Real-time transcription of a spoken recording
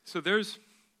So there's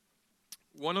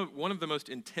one of the most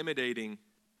intimidating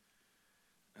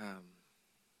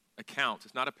accounts.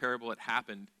 It's not a parable. It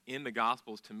happened in the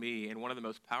Gospels to me, and one of the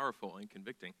most powerful and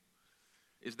convicting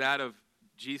is that of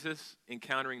Jesus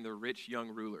encountering the rich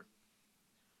young ruler.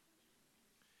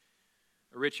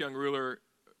 A rich young ruler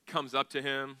comes up to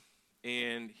him,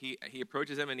 and he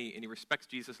approaches him, and he respects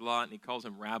Jesus a lot, and he calls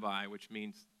him rabbi, which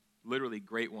means literally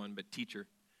great one, but teacher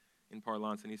in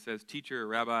parlance. And he says, teacher,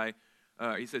 rabbi,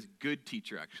 he says, good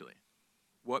teacher, actually.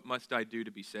 What must I do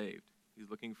to be saved? He's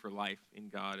looking for life in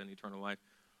God and eternal life.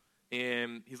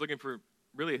 And he's looking for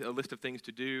really a list of things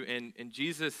to do. And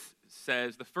Jesus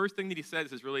says, the first thing that he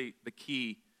says is really the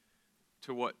key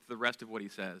to the rest of what he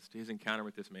says, to his encounter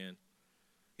with this man.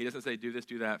 He doesn't say, do this,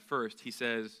 do that. First, he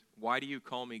says, why do you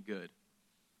call me good?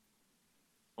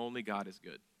 Only God is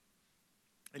good.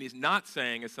 And he's not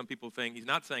saying, as some people think, he's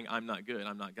not saying, I'm not good,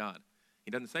 I'm not God. He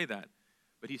doesn't say that.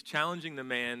 But he's challenging the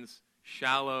man's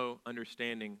shallow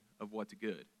understanding of what's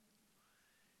good.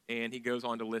 And he goes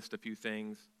on to list a few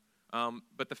things.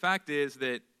 But the fact is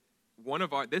that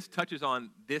this touches on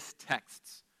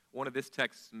one of this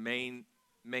text's main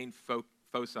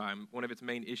foci, one of its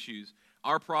main issues.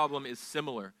 Our problem is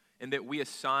similar in that we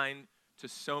assign to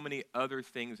so many other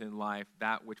things in life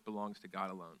that which belongs to God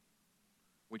alone,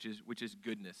 which is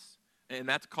goodness. And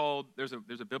that's called, there's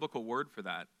a biblical word for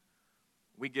that.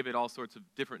 We give it all sorts of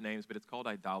different names, but it's called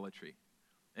idolatry.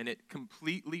 And it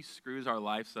completely screws our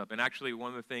lives up. And actually, one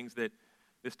of the things that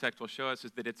this text will show us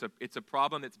is that it's a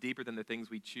problem that's deeper than the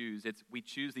things we choose. We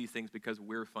choose these things because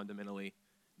we're fundamentally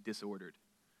disordered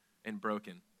and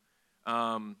broken.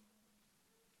 And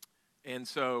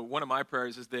so one of my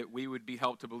prayers is that we would be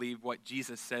helped to believe what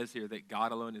Jesus says here, that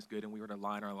God alone is good, and we were to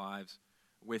align our lives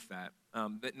with that.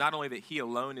 That not only that he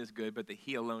alone is good, but that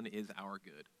he alone is our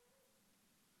good.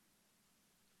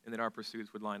 And that our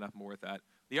pursuits would line up more with that.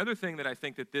 The other thing that I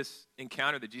think that this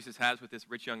encounter that Jesus has with this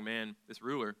rich young man, this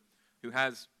ruler, who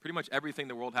has pretty much everything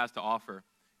the world has to offer.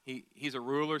 He's a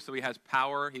ruler, so he has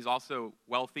power. He's also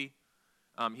wealthy.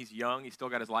 He's young. He's still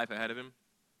got his life ahead of him.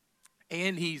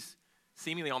 And he's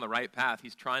seemingly on the right path.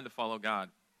 He's trying to follow God.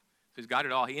 So he's got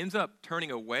it all. He ends up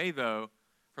turning away, though,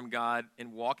 from God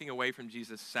and walking away from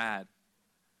Jesus sad.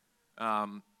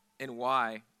 And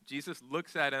why? Jesus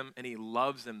looks at him and he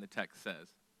loves him, the text says.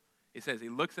 It says he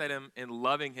looks at him and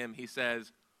loving him, he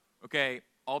says, okay,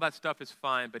 all that stuff is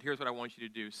fine, but here's what I want you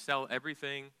to do. Sell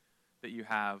everything that you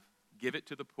have, give it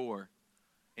to the poor,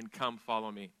 and come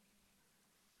follow me.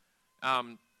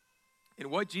 And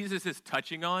what Jesus is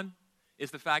touching on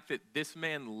is the fact that this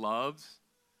man loves,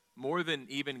 more than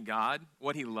even God,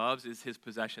 what he loves is his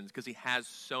possessions, because he has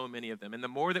so many of them. And the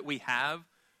more that we have,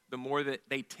 the more that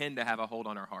they tend to have a hold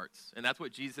on our hearts. And that's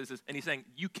what Jesus is. And he's saying,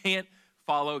 you can't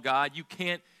follow God. You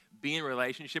can't be in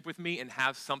relationship with me and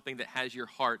have something that has your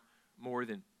heart more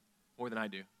than I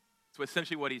do. So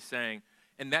essentially what he's saying.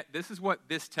 And this is what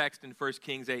this text in 1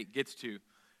 Kings 8 gets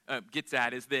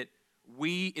at, is that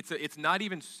it's not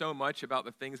even so much about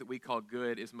the things that we call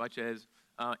good as much as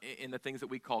in the things that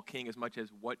we call king, as much as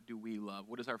what do we love?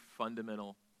 What is our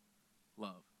fundamental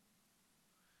love?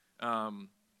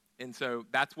 And so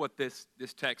that's what this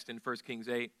text in 1 Kings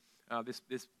 8,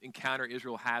 this encounter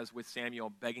Israel has with Samuel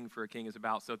begging for a king is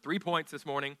about. So 3 points this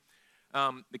morning.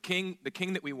 The king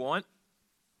that we want.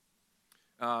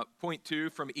 Point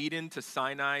 2, from Eden to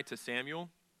Sinai to Samuel.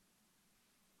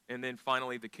 And then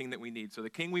finally, the king that we need. So the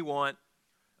king we want,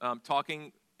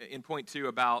 talking in point 2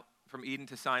 about from Eden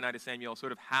to Sinai to Samuel,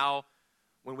 sort of how,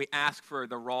 when we ask for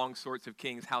the wrong sorts of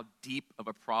kings, how deep of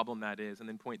a problem that is. And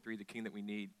then point 3, the king that we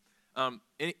need.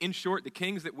 In short, the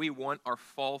kings that we want are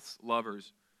false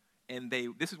lovers. And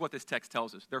this is what this text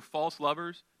tells us. They're false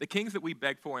lovers. The kings that we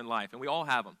beg for in life, and we all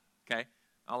have them, okay?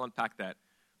 I'll unpack that.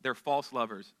 They're false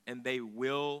lovers, and they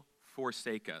will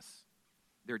forsake us.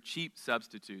 They're cheap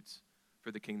substitutes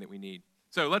for the king that we need.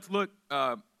 So let's look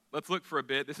for a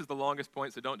bit. This is the longest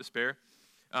point, so don't despair.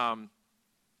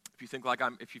 If you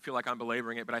feel like I'm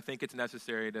belaboring it, but I think it's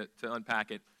necessary to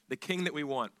unpack it. The king that we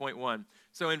want, point 1.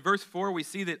 So in verse 4, we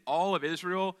see that all of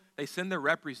Israel, they send their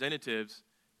representatives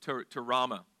to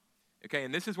Ramah. Okay,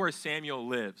 and this is where Samuel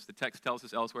lives. The text tells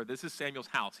us elsewhere. This is Samuel's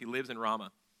house. He lives in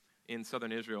Ramah in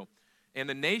southern Israel. And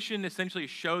the nation essentially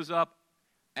shows up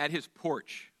at his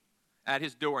porch, at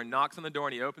his door, and knocks on the door,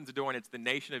 and he opens the door, and it's the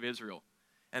nation of Israel.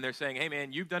 And they're saying, hey,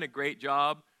 man, you've done a great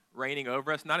job reigning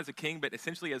over us, not as a king, but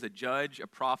essentially as a judge, a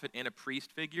prophet, and a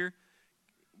priest figure.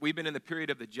 We've been in the period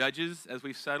of the judges as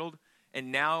we've settled,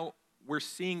 and now we're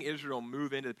seeing Israel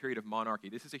move into the period of monarchy.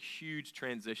 This is a huge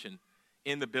transition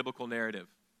in the biblical narrative.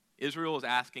 Israel is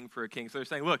asking for a king. So they're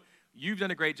saying, look, you've done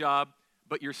a great job,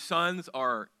 but your sons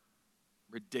are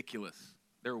ridiculous.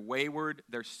 They're wayward.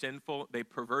 They're sinful. They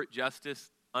pervert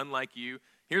justice, unlike you.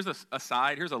 Here's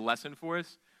here's a lesson for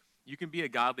us. You can be a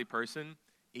godly person.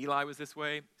 Eli was this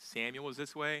way. Samuel was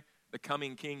this way. The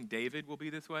coming king, David, will be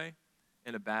this way.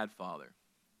 And a bad father.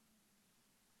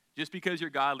 Just because you're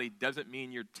godly doesn't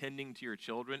mean you're tending to your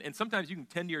children. And sometimes you can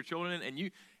tend to your children,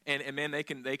 and man, they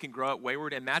can grow up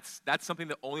wayward, and that's something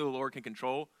that only the Lord can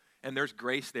control, and there's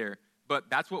grace there. But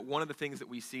that's one of the things that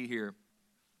we see here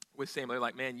with Samuel. They're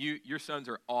like, man, your sons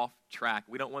are off track.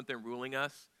 We don't want them ruling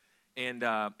us, and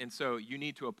so you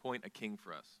need to appoint a king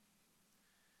for us.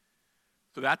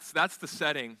 So that's the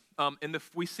setting.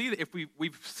 We see that if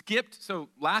we've skipped. So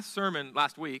last sermon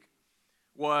last week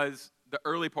was the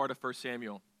early part of 1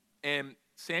 Samuel. And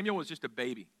Samuel was just a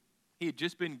baby. He had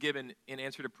just been given an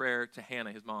answer to prayer to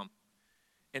Hannah, his mom.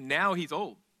 And now he's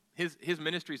old. His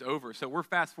ministry's over. So we're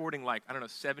fast forwarding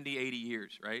 70, 80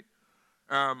 years, right?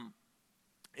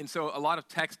 And so a lot of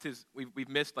text we've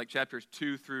missed chapters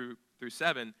 2 through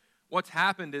 7. What's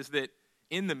happened is that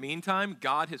in the meantime,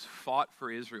 God has fought for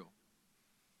Israel.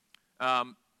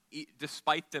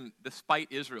 Despite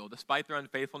Israel, despite their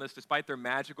unfaithfulness, despite their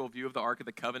magical view of the Ark of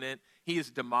the Covenant, he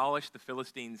has demolished the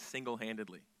Philistines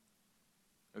single-handedly.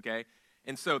 Okay?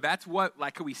 And so that's what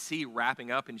we see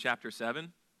wrapping up in chapter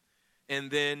 7.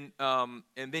 And then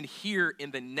here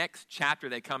in the next chapter,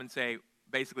 they come and say,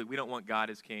 basically, we don't want God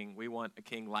as king. We want a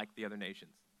king like the other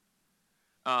nations.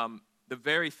 The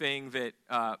very thing that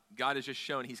God has just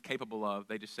shown he's capable of,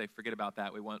 they just say, forget about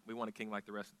that. We want a king like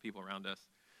the rest of the people around us.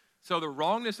 So the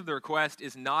wrongness of the request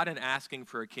is not in asking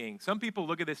for a king. Some people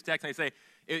look at this text and they say,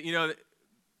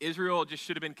 Israel just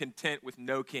should have been content with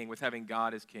no king, with having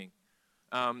God as king.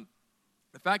 The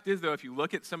fact is, though, if you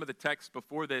look at some of the texts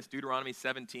before this, Deuteronomy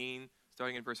 17,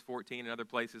 starting in verse 14 and other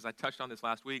places, I touched on this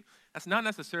last week, that's not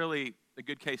necessarily a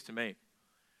good case to make.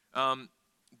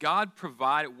 God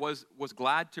was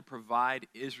glad to provide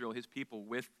Israel, his people,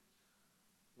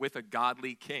 with a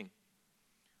godly king.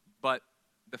 But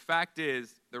the fact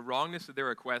is, the wrongness of their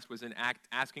request was in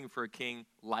asking for a king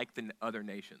like the other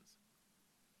nations.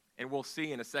 And we'll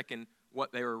see in a second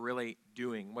what they were really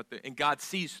doing. And God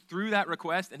sees through that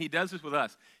request, and he does this with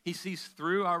us. He sees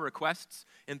through our requests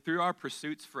and through our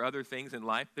pursuits for other things in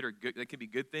life that are good, that can be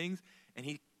good things, and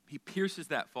he pierces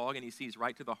that fog, and he sees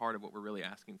right to the heart of what we're really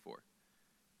asking for.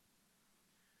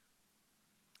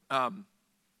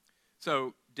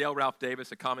 So Dale Ralph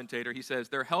Davis, a commentator, he says,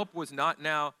 their help was not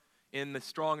now in the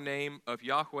strong name of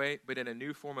Yahweh, but in a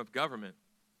new form of government.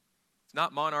 It's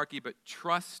not monarchy, but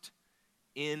trust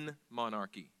in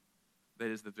monarchy that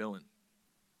is the villain.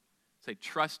 Say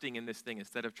trusting in this thing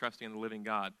instead of trusting in the living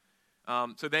God.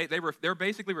 So they're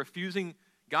basically refusing.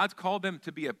 God's called them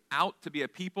to be a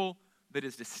people that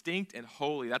is distinct and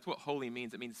holy. That's what holy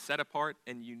means. It means set apart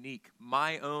and unique.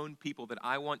 My own people that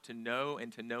I want to know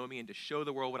and to know me and to show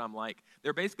the world what I'm like.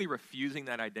 They're basically refusing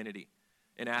that identity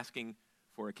and asking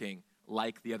for a king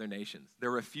like the other nations.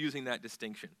 They're refusing that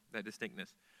distinction, that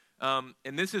distinctness.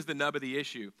 And this is the nub of the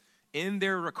issue. In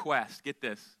their request, get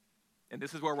this, and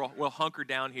this is where we'll hunker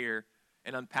down here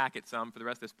and unpack it some for the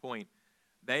rest of this point.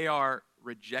 They are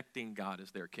rejecting God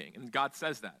as their king. And God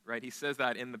says that, right? He says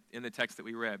that in the text that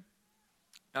we read.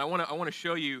 And I want to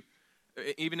show you,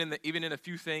 even in a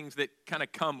few things that kind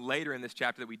of come later in this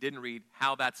chapter that we didn't read,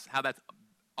 how that's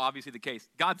obviously the case.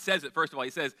 God says it, first of all. He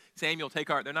says, Samuel, take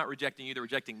heart. They're not rejecting you, they're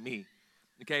rejecting me.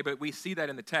 Okay, but we see that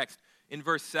in the text. In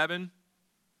verse 7,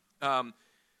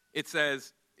 it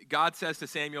says, God says to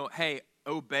Samuel, hey,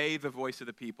 obey the voice of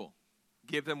the people.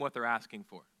 Give them what they're asking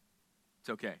for. It's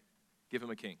okay. Give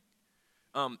them a king.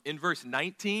 In verse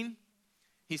 19,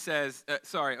 he says,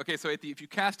 so if you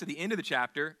cast to the end of the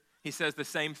chapter, he says the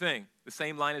same thing. The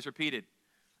same line is repeated.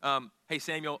 Hey,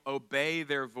 Samuel, obey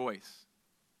their voice.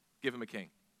 Give them a king.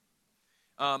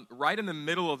 Right in the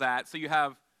middle of that, so you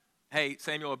have, hey,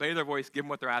 Samuel, obey their voice, give them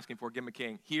what they're asking for, give them a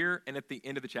king. Here and at the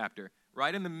end of the chapter.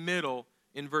 Right in the middle,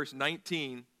 in verse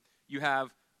 19, you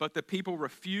have, but the people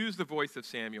refused the voice of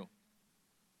Samuel.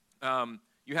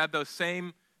 You have those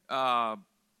same,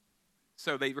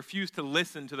 so they refuse to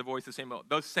listen to the voice of Samuel.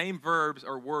 Those same verbs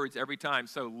or words every time.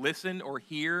 So listen or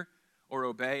hear or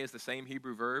obey is the same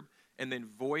Hebrew verb. And then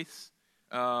voice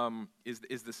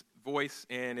is this voice,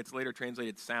 and it's later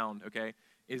translated sound, okay,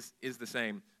 is the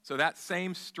same. So that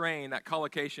same strain, that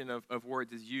collocation of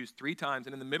words is used 3 times,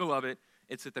 and in the middle of it,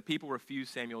 it's that the people refuse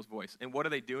Samuel's voice. And what are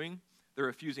they doing? They're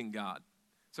refusing God.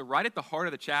 So right at the heart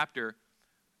of the chapter,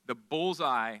 the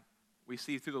bullseye we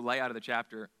see through the layout of the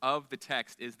chapter of the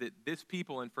text is that this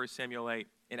people in 1 Samuel 8,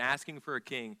 in asking for a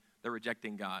king, they're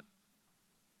rejecting God.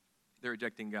 They're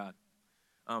rejecting God.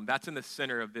 That's in the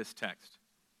center of this text.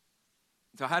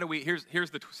 So here's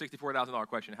the $64,000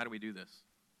 question. How do we do this?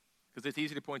 Because it's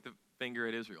easy to point the finger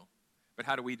at Israel. But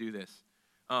how do we do this?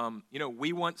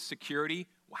 We want security.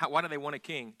 Why do they want a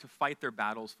king? To fight their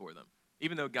battles for them.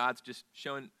 Even though God's just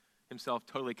shown himself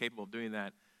totally capable of doing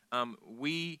that,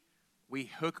 we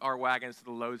hook our wagons to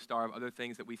the lodestar of other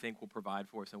things that we think will provide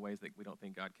for us in ways that we don't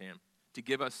think God can, to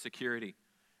give us security.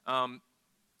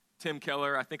 Tim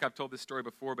Keller, I think I've told this story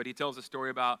before, but he tells a story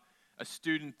about a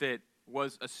student that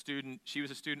was a student. She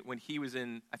was a student when he was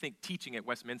teaching at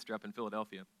Westminster up in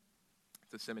Philadelphia.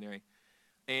 It's a seminary.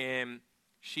 And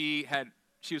she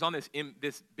was on this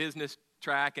business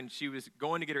track, and she was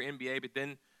going to get her MBA, but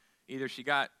then either she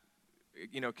got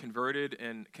converted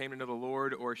and came to know the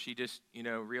Lord, or she just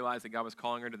realized that God was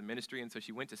calling her to the ministry, and so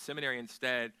she went to seminary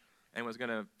instead and was going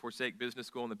to forsake business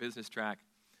school and the business track.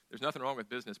 There's nothing wrong with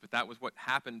business, but that was what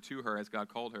happened to her as God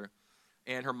called her.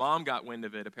 And her mom got wind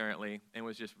of it, apparently, and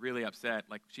was just really upset.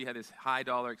 Like, she had this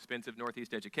high-dollar, expensive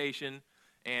Northeast education,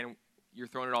 and you're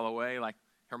throwing it all away. Like,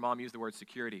 her mom used the word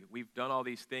security. We've done all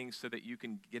these things so that you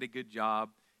can get a good job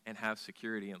and have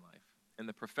security in life. And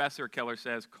the professor, Keller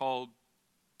says,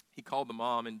 he called the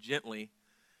mom and gently,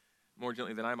 more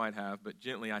gently than I might have, but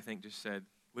gently, I think, just said,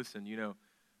 listen,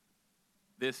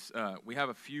 we have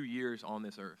a few years on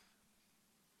this earth.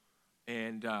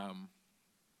 And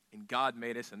God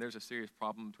made us, and there's a serious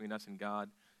problem between us and God,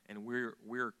 and we're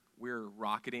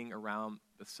rocketing around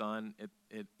the sun at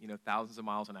thousands of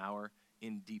miles an hour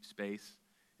in deep space,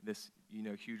 this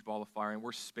huge ball of fire, and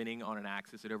we're spinning on an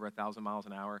axis at over 1,000 miles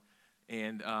an hour,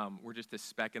 and we're just a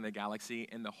speck in the galaxy,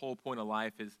 and the whole point of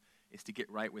life is to get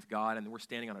right with God, and we're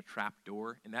standing on a trap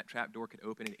door, and that trap door could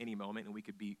open at any moment, and we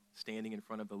could be standing in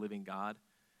front of the living God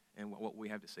and what we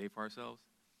have to say for ourselves.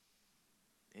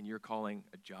 And you're calling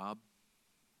a job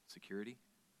security?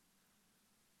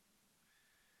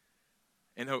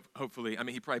 And hopefully,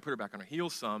 he probably put her back on her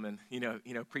heels some and,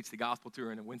 preached the gospel to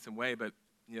her in a winsome way. But,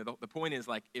 the point is,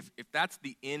 like, if that's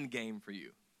the end game for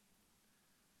you,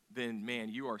 then, man,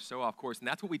 you are so off course. And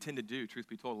that's what we tend to do, truth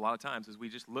be told, a lot of times, is we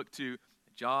just look to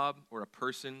a job or a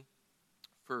person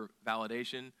for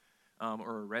validation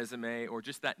or a resume or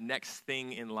just that next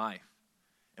thing in life.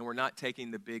 And we're not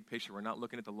taking the big picture. We're not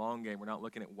looking at the long game. We're not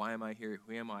looking at, why am I here?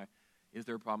 Who am I? Is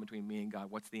there a problem between me and God?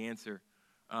 What's the answer?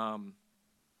 And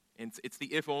it's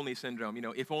the if-only syndrome.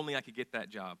 If only I could get that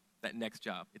job, that next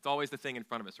job. It's always the thing in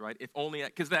front of us, right? If only,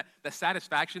 because the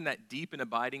satisfaction, that deep and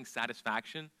abiding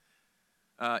satisfaction,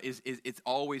 it's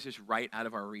always just right out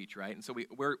of our reach, right? And so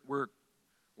we're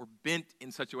bent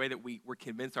in such a way that we're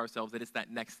convinced ourselves that it's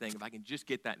that next thing. If I can just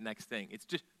get that next thing, it's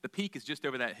just, the peak is just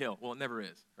over that hill. Well, it never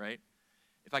is, right?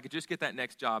 If I could just get that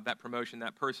next job, that promotion,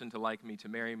 that person to like me, to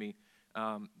marry me,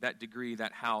 that degree,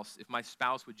 that house, if my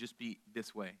spouse would just be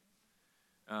this way.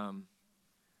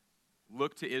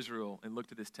 Look to Israel and look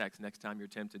to this text next time you're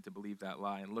tempted to believe that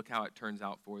lie, and look how it turns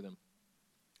out for them.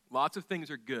 Lots of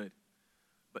things are good,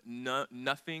 but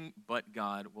nothing but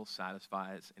God will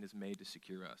satisfy us and is made to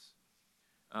secure us.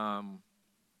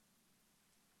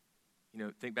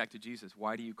 Think back to Jesus.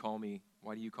 Why do you call me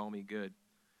good?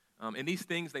 And these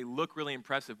things, they look really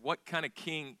impressive. What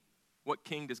king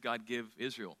does God give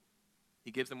Israel?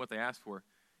 He gives them what they asked for.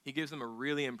 He gives them a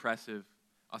really impressive,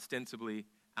 ostensibly,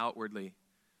 outwardly,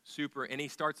 and he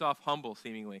starts off humble,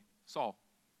 seemingly.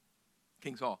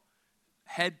 King Saul.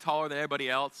 Head taller than everybody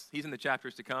else. He's in the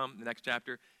chapters to come, the next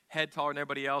chapter. Head taller than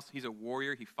everybody else. He's a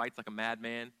warrior. He fights like a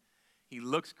madman. He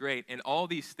looks great. And all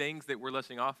these things that we're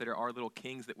listing off that are our little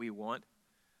kings that we want,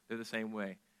 they're the same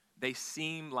way. They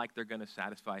seem like they're going to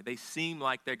satisfy. They seem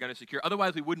like they're going to secure.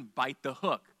 Otherwise, we wouldn't bite the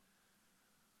hook.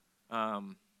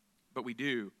 But we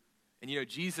do. And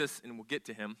Jesus, and we'll get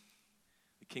to him,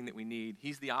 the king that we need,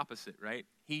 he's the opposite, right?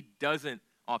 He doesn't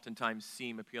oftentimes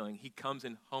seem appealing. He comes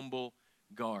in humble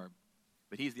garb.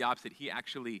 But he's the opposite. He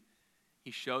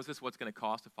shows us what's going to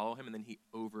cost to follow him, and then he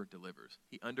over-delivers.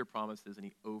 He under-promises, and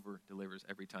he over-delivers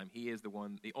every time. He is the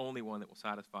only one that will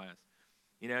satisfy us.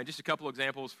 Just a couple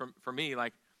examples for me,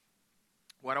 like,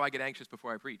 why do I get anxious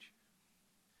before I preach?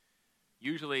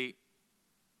 Usually,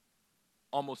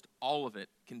 almost all of it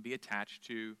can be attached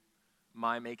to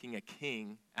my making a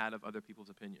king out of other people's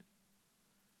opinion.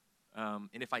 And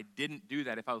if I didn't do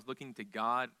that, if I was looking to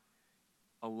God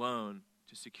alone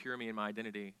to secure me in my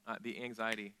identity, the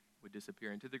anxiety would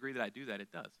disappear. And to the degree that I do that, it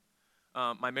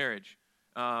does. My marriage,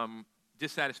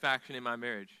 dissatisfaction in my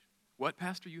marriage. What,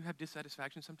 Pastor, you have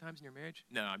dissatisfaction sometimes in your marriage?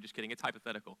 No, I'm just kidding. It's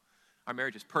hypothetical. Our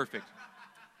marriage is perfect.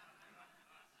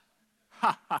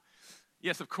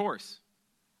 Yes, of course.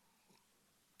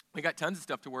 We got tons of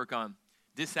stuff to work on.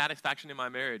 Dissatisfaction in my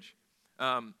marriage.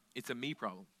 It's a me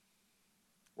problem.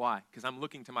 Why? Because I'm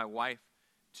looking to my wife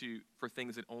for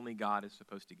things that only God is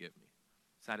supposed to give me.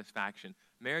 Satisfaction.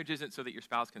 Marriage isn't so that your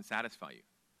spouse can satisfy you.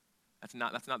 That's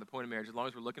not the point of marriage. As long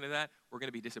as we're looking at that, we're going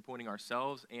to be disappointing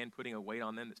ourselves and putting a weight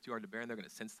on them that's too hard to bear, and they're going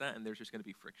to sense that, and there's just going to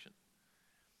be friction.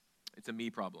 It's a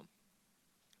me problem.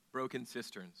 Broken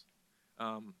cisterns,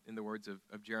 in the words of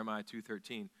Jeremiah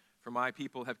 2:13. For my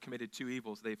people have committed two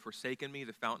evils. They've forsaken me,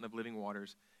 the fountain of living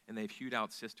waters, and they've hewed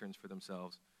out cisterns for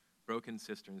themselves, broken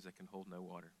cisterns that can hold no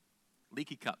water.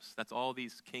 Leaky cups. That's all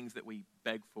these kings that we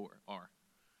beg for are.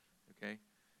 Okay?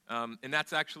 And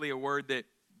that's actually a word that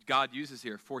God uses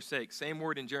here, forsake. Same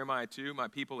word in Jeremiah 2, my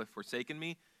people have forsaken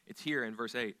me. It's here in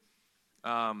verse 8.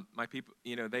 My people,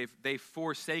 they've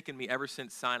forsaken me ever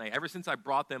since Sinai. Ever since I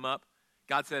brought them up,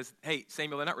 God says, hey,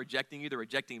 Samuel, they're not rejecting you, they're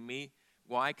rejecting me.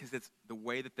 Why? Because it's the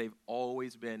way that they've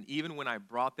always been. Even when I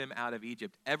brought them out of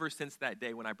Egypt, ever since that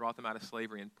day when I brought them out of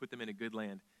slavery and put them in a good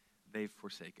land, they've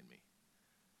forsaken me.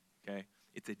 Okay?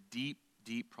 It's a deep,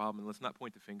 deep problem. And let's not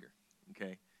point the finger.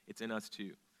 Okay? It's in us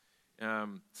too.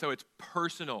 So it's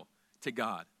personal to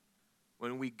God.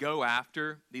 When we go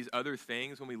after these other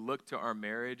things, when we look to our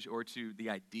marriage or to the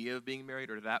idea of being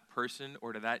married or to that person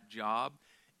or to that job,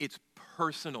 it's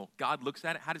personal. God looks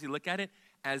at it. How does he look at it?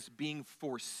 As being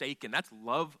forsaken. That's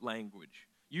love language.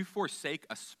 You forsake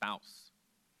a spouse.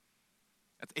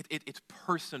 It's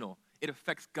personal. It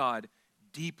affects God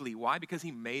deeply. Why? Because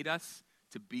he made us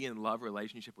to be in love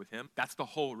relationship with him. That's the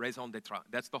whole raison d'etre.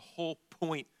 That's the whole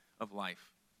point of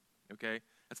life. Okay?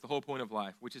 That's the whole point of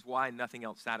life, which is why nothing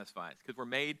else satisfies. Because we're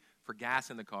made for gas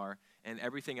in the car, and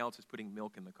everything else is putting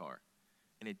milk in the car.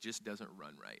 And it just doesn't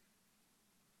run right.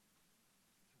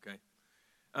 Okay?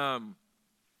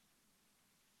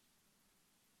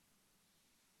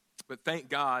 But thank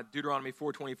God, Deuteronomy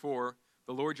 4:24,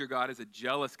 the Lord your God is a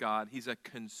jealous God. He's a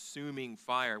consuming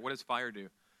fire. What does fire do?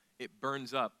 It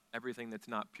burns up everything that's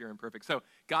not pure and perfect. So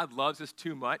God loves us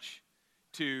too much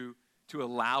to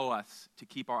allow us to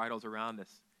keep our idols around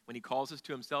us. When he calls us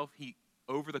to himself, he,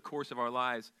 over the course of our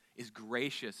lives, is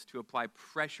gracious to apply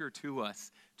pressure to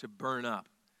us to burn up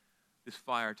this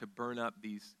fire, to burn up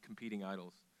these competing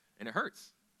idols. And it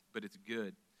hurts, but it's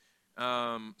good.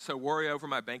 So worry over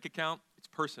my bank account, it's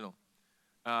personal.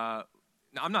 Now,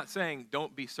 I'm not saying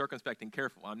don't be circumspect and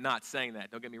careful. I'm not saying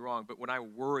that. Don't get me wrong. But when I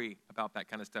worry about that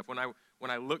kind of stuff, when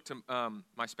I look to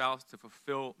my spouse to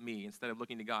fulfill me instead of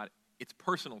looking to God, it's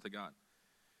personal to God.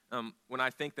 When I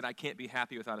think that I can't be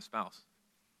happy without a spouse,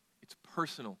 it's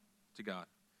personal to God.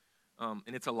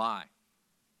 And it's a lie.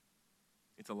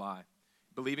 It's a lie.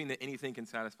 Believing that anything can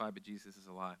satisfy but Jesus is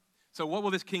a lie. So what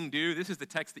will this king do? This is the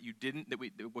text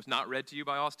that was not read to you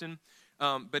by Austin.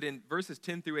 But in verses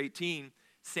 10 through 18,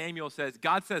 Samuel says,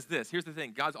 God says this. Here's the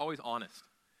thing. God's always honest.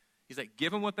 He's like,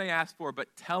 give them what they asked for, but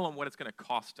tell them what it's going to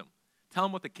cost them. Tell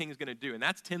them what the king is going to do. And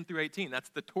that's 10 through 18. That's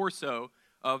the torso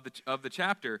of the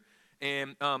chapter.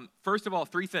 And first of all,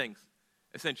 three things,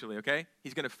 essentially, okay?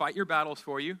 He's going to fight your battles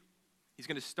for you. He's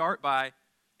going to start by,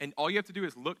 and all you have to do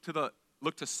is look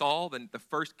to Saul, the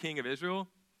first king of Israel,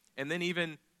 and then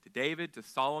even to David, to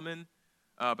Solomon,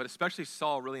 but especially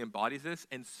Saul really embodies this,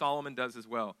 and Solomon does as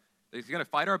well. He's going to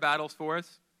fight our battles for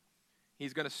us.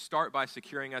 He's going to start by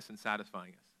securing us and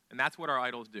satisfying us. And that's what our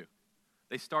idols do.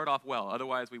 They start off well,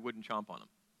 otherwise we wouldn't chomp on them,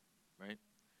 right?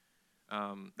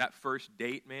 That first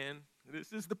date, man,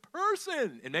 this is the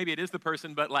person. And maybe it is the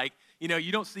person, but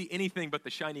you don't see anything but the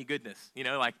shiny goodness,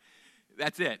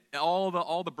 that's it. All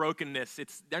the brokenness,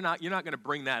 you're not going to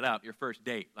bring that up your first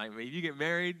date. Like, if you get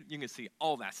married, you can see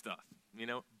all that stuff,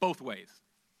 both ways.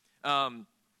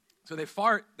 So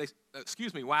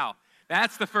wow.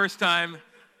 That's the first time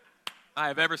I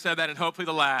have ever said that, and hopefully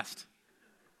the last.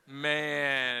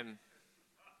 Man,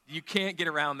 you can't get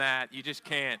around that. You just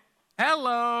can't.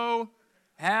 Hello.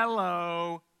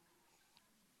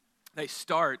 They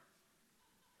start.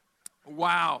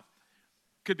 Wow.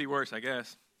 Could be worse, I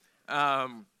guess.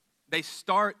 They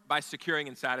start by securing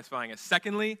and satisfying us.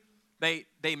 Secondly,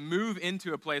 they move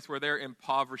into a place where they're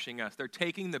impoverishing us. They're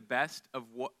taking the best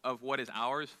of what is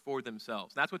ours for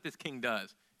themselves. That's what this king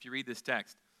does. If you read this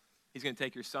text, he's going to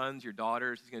take your sons, your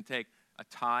daughters. He's going to take a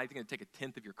tithe. He's going to take a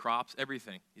tenth of your crops,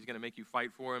 everything. He's going to make you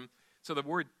fight for him. So the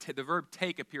verb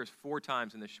take appears 4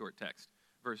 times in this short text.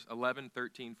 Verse 11,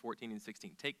 13, 14, and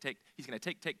 16. Take. He's going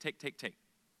to take. And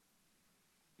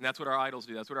that's what our idols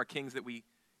do. That's what our kings that we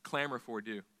clamor for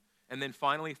do. And then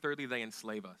finally, thirdly, they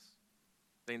enslave us.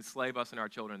 They enslave us and our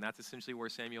children. That's essentially where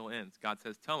Samuel ends. God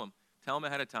says, tell them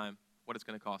ahead of time what it's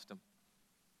going to cost them.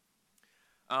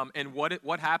 And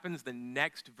what happens the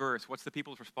next verse? What's the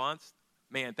people's response?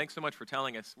 Man, thanks so much for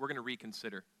telling us. We're going to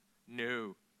reconsider.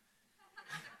 No.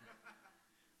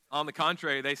 On the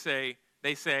contrary, they say,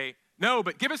 no,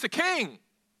 but give us a king.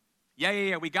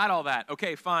 Yeah, we got all that.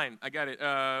 Okay, fine, I got it.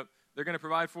 They're going to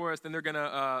provide for us, then they're going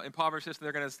to impoverish us, and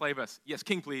they're going to enslave us. Yes,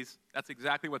 king, please. That's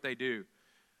exactly what they do.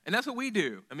 And that's what we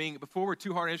do. I mean, before we're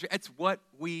too hard on Israel, it's what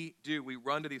we do. We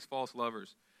run to these false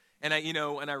lovers. And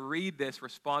I read this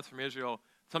response from Israel,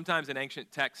 sometimes in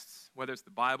ancient texts, whether it's the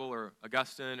Bible or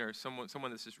Augustine or someone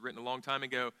that's just written a long time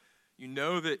ago, you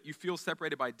know that you feel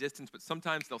separated by distance, but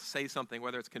sometimes they'll say something,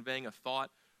 whether it's conveying a thought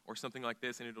or something like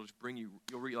this, and it'll just bring you,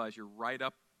 you'll realize you're right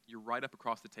up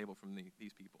across the table from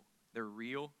these people. They're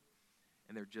real,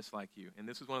 and they're just like you. And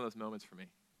this was one of those moments for me.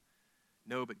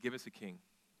 No, but give us a king.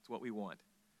 It's what we want.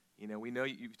 We know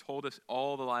you've told us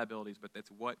all the liabilities, but that's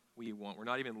what we want. We're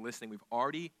not even listening.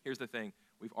 Here's the thing,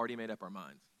 we've already made up our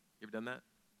minds. You ever done that?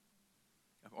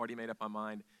 I've already made up my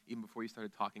mind. Even before you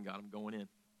started talking, God, I'm going in.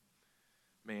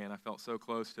 Man, I felt so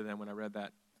close to them when I read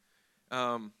that.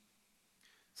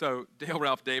 So Dale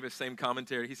Ralph Davis, same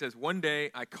commentary. He says, one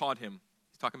day I caught him.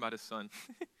 He's talking about his son.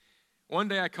 One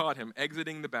day I caught him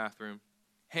exiting the bathroom,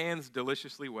 hands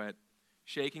deliciously wet,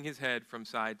 shaking his head from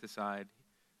side to side.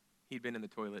 He'd been in the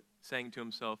toilet, saying to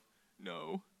himself,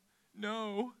 no,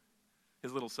 no.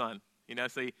 His little son,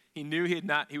 so he knew he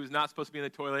was not supposed to be in the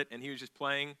toilet, and he was just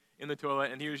playing in the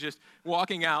toilet, and he was just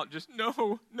walking out, just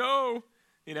no.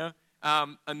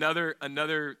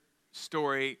 Another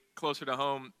story closer to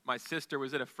home. My sister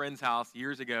was at a friend's house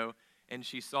years ago, and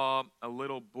she saw a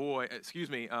little boy.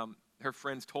 Her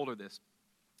friends told her this.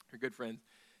 Her good friends.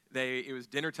 It was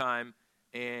dinner time.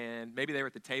 And maybe they were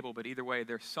at the table, but either way,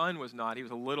 their son was not. He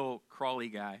was a little crawly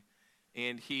guy.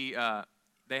 And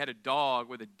they had a dog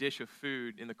with a dish of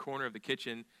food in the corner of the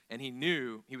kitchen, and he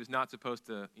knew he was not supposed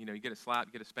to, you get a slap,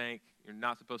 you get a spank, you're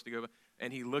not supposed to go.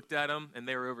 And he looked at them, and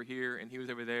they were over here, and he was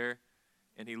over there.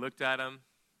 And he looked at them,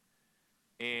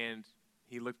 and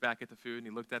he looked back at the food, and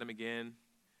he looked at him again,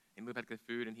 and looked back at the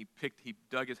food, and he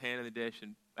dug his hand in the dish,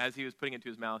 and as he was putting it to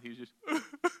his mouth, he was just...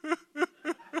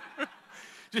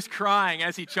 just crying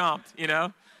as he chomped,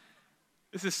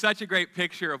 This is such a great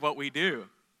picture of what we do.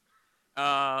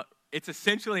 It's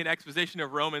essentially an exposition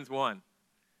of Romans 1,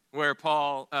 where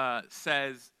Paul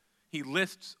says, he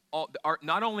lists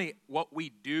not only what we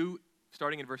do,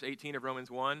 starting in verse 18 of Romans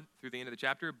 1 through the end of the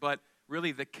chapter, but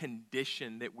really the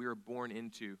condition that we were born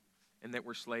into and that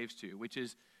we're slaves to, which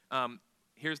is,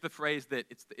 here's the phrase that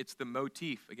it's the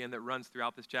motif, again, that runs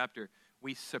throughout this chapter.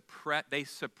 They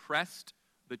suppressed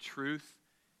the truth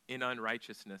in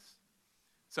unrighteousness.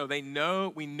 So we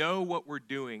know what we're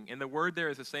doing. And the word there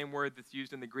is the same word that's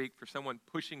used in the Greek for someone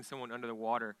pushing someone under the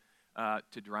water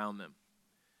to drown them.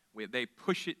 They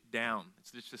push it down.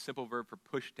 It's just a simple verb for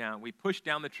push down. We push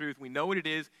down the truth. We know what it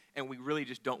is, and we really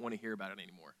just don't want to hear about it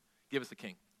anymore. Give us a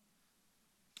king.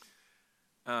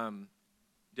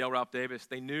 Dale Ralph Davis,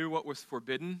 they knew what was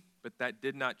forbidden, but that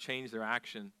did not change their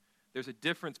action. There's a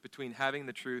difference between having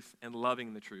the truth and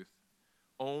loving the truth.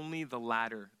 Only the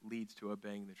latter leads to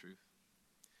obeying the truth.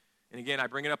 And again, I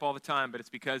bring it up all the time, but it's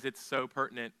because it's so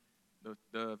pertinent.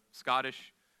 The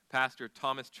Scottish pastor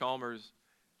Thomas Chalmers,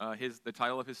 the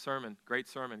title of his sermon, great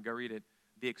sermon, go read it,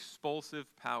 The Expulsive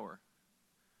Power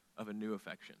of a New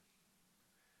Affection.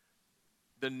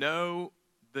 The no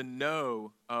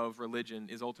of religion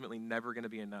is ultimately never going to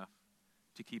be enough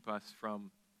to keep us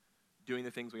from doing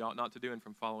the things we ought not to do and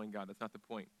from following God. That's not the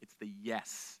point. It's the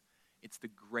yes. It's the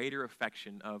greater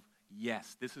affection of,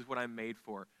 yes, this is what I'm made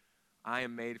for. I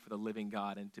am made for the living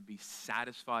God and to be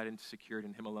satisfied and secured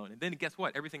in him alone. And then guess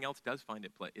what? Everything else does find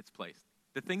its place.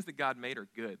 The things that God made are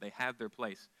good. They have their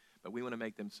place, but we want to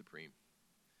make them supreme.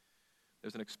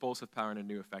 There's an expulsive power and a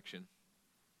new affection.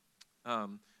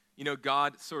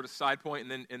 God, sort of side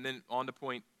point, and then on to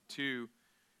point 2.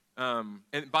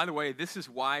 And by the way, this is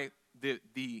why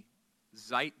the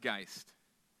zeitgeist,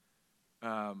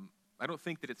 I don't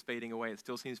think that it's fading away. It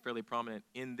still seems fairly prominent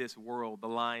in this world. The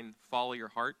line, follow your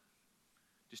heart,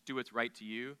 just do what's right to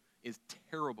you, is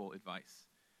terrible advice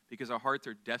because our hearts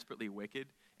are desperately wicked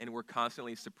and we're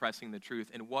constantly suppressing the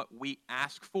truth. And what we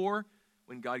ask for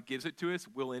when God gives it to us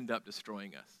will end up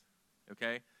destroying us,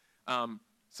 okay?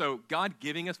 So God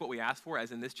giving us what we ask for,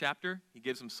 as in this chapter, he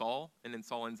gives them Saul, and then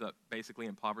Saul ends up basically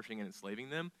impoverishing and enslaving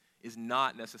them, is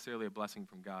not necessarily a blessing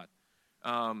from God.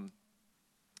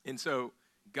 And so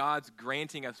God's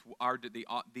granting us the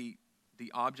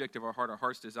object of our heart, our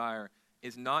heart's desire,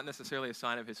 is not necessarily a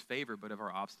sign of his favor, but of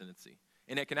our obstinacy.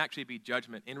 And it can actually be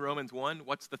judgment. In Romans 1,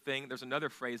 what's the thing? There's another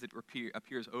phrase that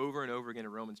appears over and over again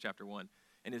in Romans chapter 1,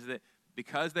 and is that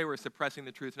because they were suppressing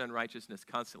the truth and unrighteousness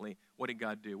constantly, what did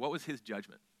God do? What was his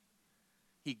judgment?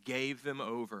 He gave them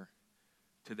over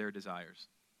to their desires.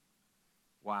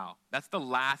 Wow. That's the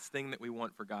last thing that we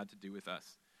want for God to do with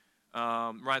us.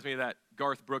 Reminds me of that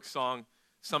Garth Brooks song,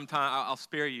 sometimes, I'll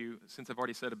spare you, since I've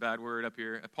already said a bad word up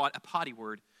here, a potty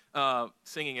word,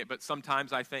 singing it, but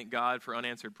sometimes I thank God for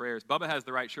unanswered prayers. Bubba has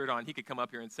the right shirt on. He could come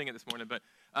up here and sing it this morning, but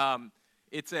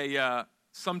it's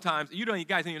sometimes, you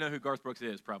guys don't even know who Garth Brooks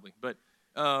is, probably, but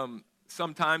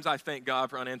sometimes I thank God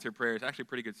for unanswered prayers. Actually a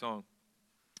pretty good song.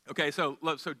 Okay, so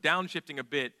downshifting a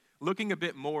bit, looking a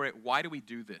bit more at why do we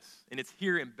do this, and it's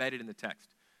here embedded in the text.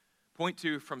 Point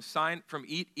to from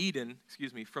Eden,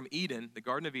 the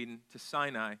Garden of Eden, to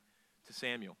Sinai, to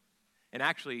Samuel, and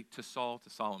actually to Saul, to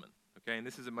Solomon. Okay, and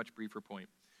this is a much briefer point.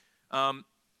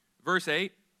 Verse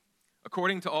 8,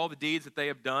 according to all the deeds that they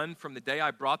have done from the day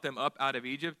I brought them up out of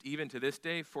Egypt, even to this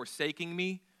day, forsaking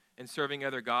me and serving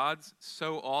other gods,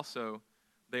 so also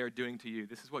they are doing to you.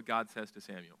 This is what God says to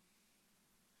Samuel.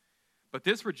 But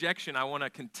this rejection, I want to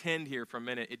contend here for a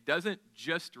minute. It doesn't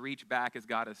just reach back, as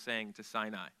God is saying, to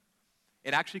Sinai.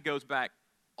 It actually goes back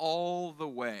all the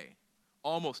way,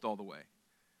 almost all the way,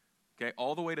 okay,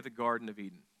 all the way to the Garden of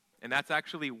Eden. And that's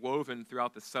actually woven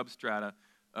throughout the substrata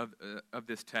of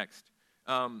this text.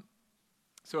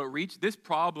 So it reached this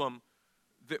problem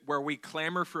where we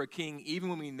clamor for a king, even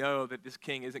when we know that this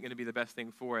king isn't going to be the best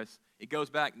thing for us. It goes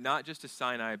back not just to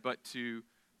Sinai, but to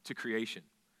creation,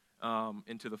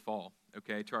 into the fall,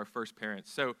 okay, to our first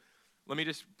parents. So let me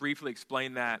just briefly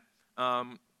explain that.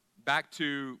 Back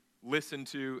to listen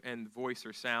to and voice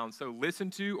or sound. So listen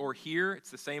to or hear,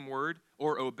 it's the same word,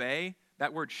 or obey.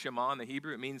 That word shema in the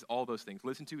Hebrew, it means all those things.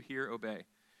 Listen to, hear, obey.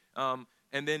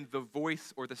 And then the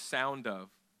voice or the sound of,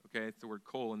 okay, it's the word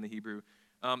kol in the Hebrew.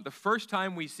 The first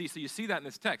time we see, so you see that in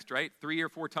this text, right? 3 or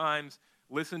 4 times,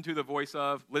 listen to the voice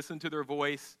of, listen to their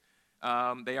voice.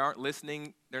 They aren't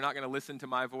listening. They're not going to listen to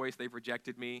my voice. They've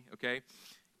rejected me, okay?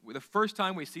 The first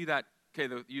time we see that, okay,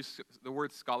 the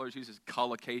word scholars use is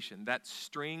collocation, that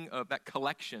string of, that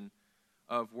collection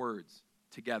of words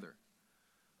together.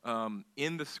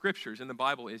 In the scriptures, in the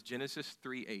Bible, is Genesis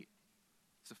 3:8.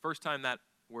 It's the first time that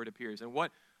word appears. And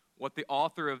what the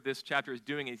author of this chapter is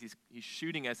doing is he's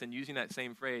shooting us and using that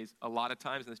same phrase a lot of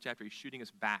times in this chapter. He's shooting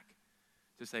us back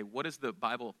to say, what does the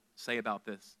Bible say about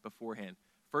this beforehand?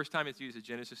 First time it's used is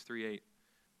Genesis 3:8.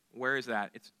 Where is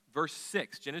that? It's verse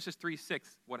 6. Genesis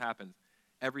 3:6, what happens?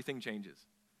 Everything changes.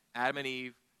 Adam and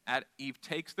Eve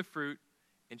takes the fruit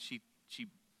and she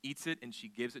eats it and she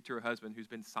gives it to her husband, who's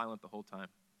been silent the whole time,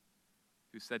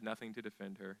 who said nothing to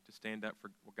defend her, to stand up for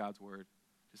God's word,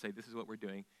 to say this is what we're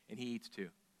doing, and he eats too,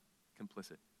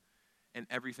 complicit. And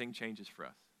everything changes for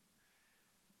us.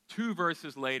 2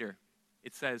 verses later,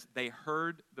 it says they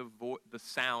heard the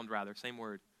sound, same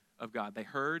word, of God. They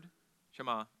heard,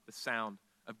 Shema, the sound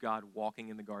of God walking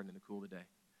in the garden in the cool of the day.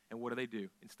 And what do?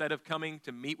 Instead of coming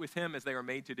to meet with him as they were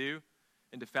made to do,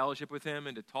 and to fellowship with him,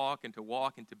 and to talk, and to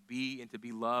walk, and to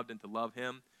be loved, and to love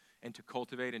him, and to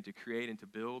cultivate, and to create, and to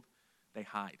build, they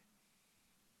hide.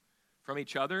 From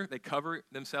each other, they cover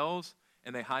themselves,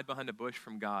 and they hide behind a bush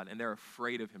from God, and they're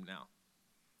afraid of him now.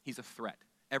 He's a threat.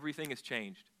 Everything has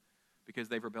changed because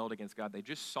they've rebelled against God. They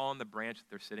just sawn the branch that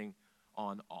they're sitting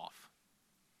on off,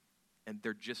 and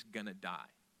they're just going to die.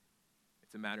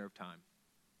 It's a matter of time.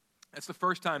 That's the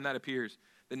first time that appears.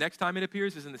 The next time it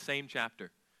appears is in the same chapter,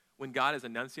 when God is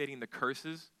enunciating the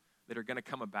curses that are going to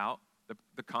come about,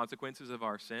 the consequences of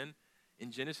our sin.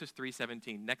 In Genesis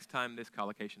 3:17, next time this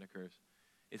collocation occurs,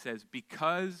 it says,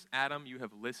 because, Adam, you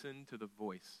have listened to the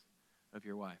voice of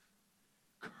your wife,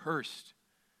 cursed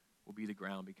will be the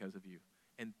ground because of you,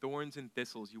 and thorns and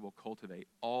thistles you will cultivate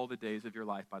all the days of your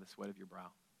life by the sweat of your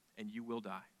brow, and you will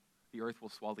die. The earth will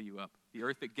swallow you up. The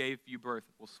earth that gave you birth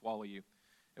will swallow you.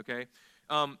 Okay?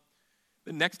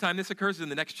 The next time this occurs is in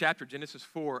the next chapter, Genesis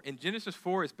 4. And Genesis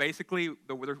 4 is basically,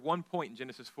 there's one point in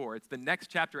Genesis 4. It's the next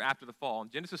chapter after the fall.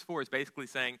 And Genesis 4 is basically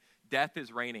saying death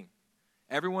is reigning.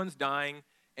 Everyone's dying,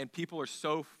 and people are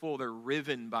so full, they're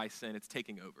riven by sin. It's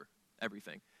taking over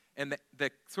everything. And the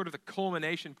sort of the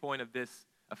culmination point of this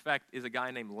effect is a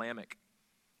guy named Lamech.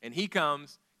 And he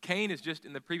comes, Cain is just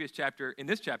in the previous chapter, in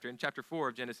chapter 4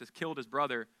 of Genesis, killed his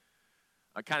brother,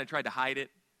 kind of tried to hide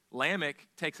it. Lamech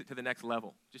takes it to the next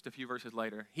level, just a few verses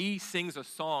later. He sings a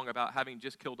song about having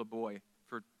just killed a boy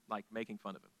for, making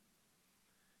fun of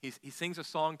him. He sings a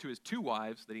song to his 2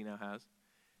 wives that he now has,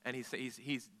 and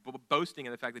he's boasting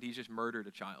in the fact that he's just murdered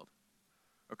a child,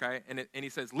 okay? And he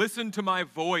says, listen to my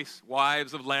voice,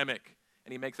 wives of Lamech.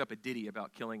 And he makes up a ditty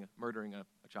about murdering a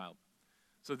child.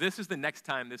 So this is the next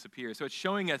time this appears. So it's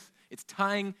showing us, it's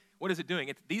tying, what is it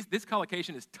doing? This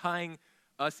collocation is tying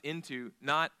us into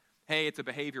not, hey, it's a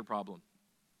behavior problem,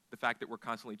 the fact that we're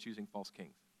constantly choosing false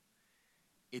kings.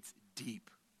 It's deep.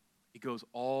 It goes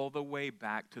all the way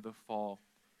back to the fall.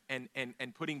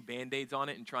 and putting Band-Aids on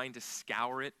it and trying to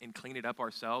scour it and clean it up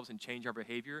ourselves and change our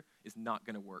behavior is not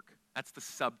going to work. That's the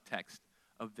subtext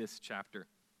of this chapter.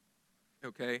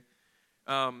 Okay?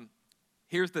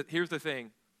 Here's the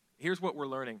thing. Here's what we're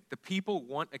learning. The people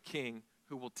want a king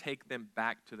who will take them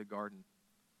back to the garden.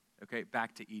 Okay?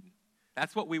 Back to Eden.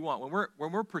 That's what we want.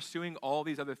 When we're pursuing all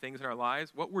these other things in our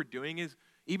lives, what we're doing is,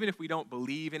 even if we don't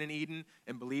believe in an Eden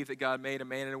and believe that God made a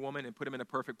man and a woman and put them in a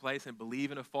perfect place and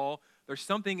believe in a fall, there's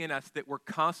something in us that we're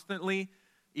constantly,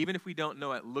 even if we don't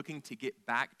know it, looking to get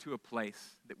back to a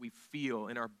place that we feel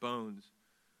in our bones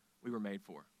we were made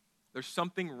for. There's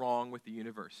something wrong with the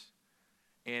universe,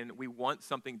 and we want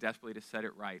something desperately to set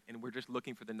it right, and we're just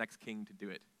looking for the next king to do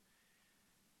it.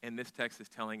 And this text is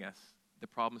telling us the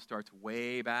problem starts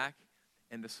way back,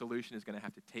 and the solution is going to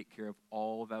have to take care of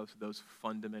all those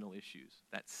fundamental issues,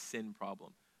 that sin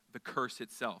problem, the curse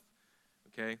itself,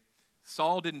 okay?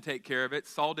 Saul didn't take care of it.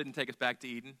 Saul didn't take us back to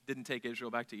Eden, didn't take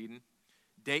Israel back to Eden.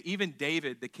 Even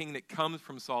David, the king that comes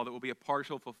from Saul, that will be a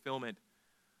partial fulfillment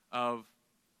of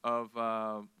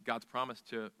God's promise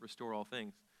to restore all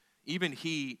things. Even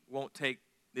he won't take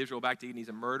Israel back to Eden. He's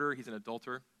a murderer. He's an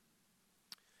adulterer.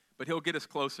 But he'll get us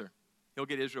closer. He'll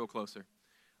get Israel closer.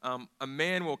 A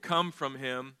man will come from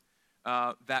him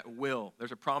that will.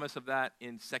 There's a promise of that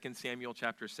in 2 Samuel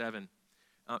chapter 7.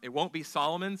 It won't be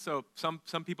Solomon, so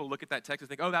some people look at that text and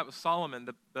think, oh, that was Solomon,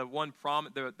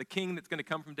 the king that's going to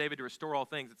come from David to restore all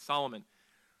things. It's Solomon.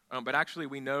 But actually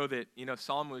we know that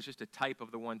Solomon was just a type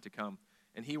of the one to come,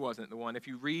 and he wasn't the one. If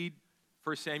you read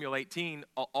 1 Samuel 18,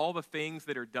 all the things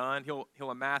that are done, he'll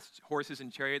amass horses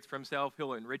and chariots for himself.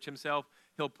 He'll enrich himself.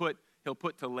 He'll put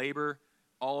to labor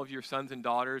all of your sons and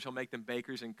daughters. He'll make them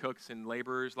bakers and cooks and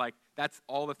laborers. Like, that's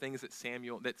all the things that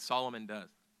Solomon does.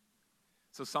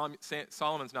 So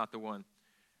Solomon's not the one.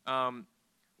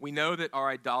 We know that our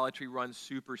idolatry runs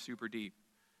super, super deep.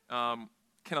 Can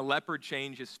a leopard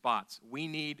change his spots? We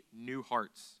need new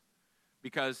hearts,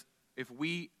 because if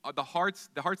the hearts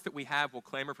that we have will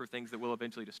clamor for things that will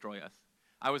eventually destroy us.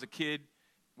 I was a kid.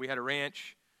 We had a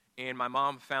ranch. And my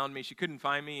mom found me. She couldn't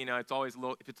find me. It's always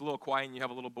if it's a little quiet and you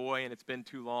have a little boy and it's been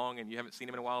too long and you haven't seen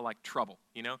him in a while, like trouble,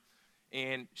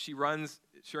 And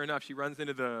sure enough, she runs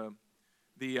into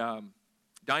the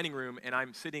dining room, and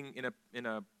I'm sitting in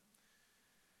a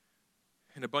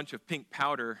bunch of pink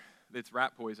powder that's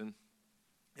rat poison,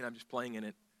 and I'm just playing in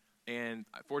it. And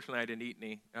fortunately, I didn't eat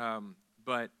any.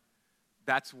 But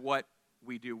that's what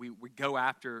we do. We go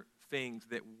after things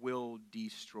that will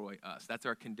destroy us. That's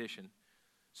our condition.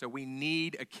 So we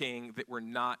need a king that we're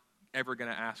not ever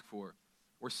going to ask for.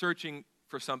 We're searching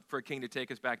for a king to take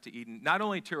us back to Eden, not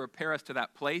only to repair us to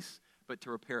that place, but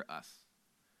to repair us.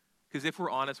 Because if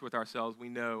we're honest with ourselves, we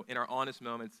know in our honest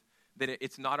moments that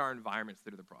it's not our environments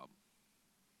that are the problem.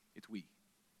 It's we.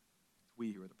 It's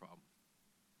we who are the problem.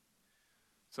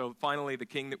 So finally, the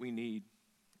king that we need.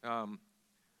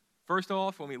 First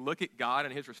off, when we look at God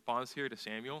and his response here to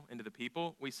Samuel and to the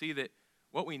people, we see that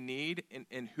what we need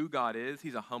and who God is,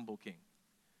 he's a humble king.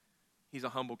 He's a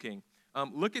humble king.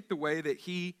 Look at the way that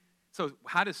so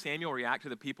how does Samuel react to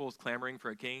the people's clamoring for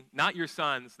a king? Not your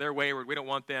sons, they're wayward, we don't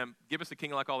want them. Give us a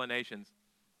king like all the nations.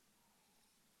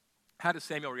 How does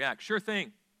Samuel react? Sure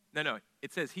thing. No,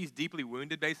 it says he's deeply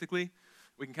wounded, basically.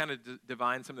 We can kind of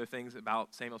divine some of the things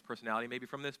about Samuel's personality maybe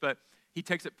from this, but he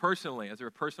takes it personally as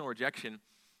a personal rejection.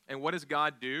 And what does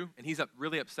God do? And he's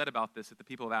really upset about this, that the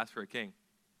people have asked for a king.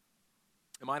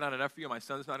 Am I not enough for you? My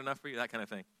son's not enough for you? That kind of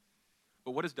thing.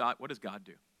 But what does God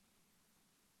do?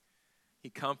 He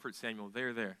comforts Samuel.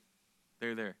 They're there.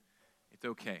 It's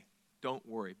okay. Don't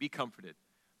worry. Be comforted.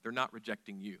 They're not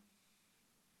rejecting you.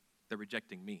 They're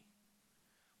rejecting me.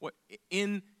 What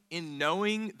in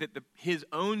knowing that his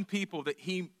own people that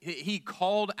he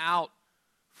called out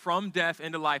from death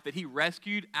into life, that he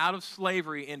rescued out of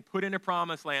slavery and put in a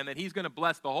promised land, that he's going to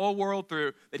bless the whole world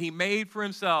through, that he made for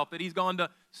himself, that he's gone to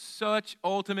such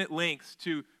ultimate lengths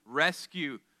to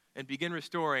rescue and begin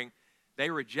restoring, they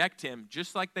reject him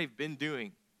just like they've been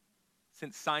doing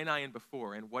since Sinai and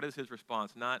before. And what is his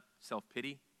response? Not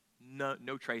self-pity.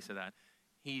 No trace of that.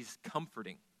 He's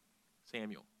comforting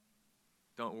Samuel.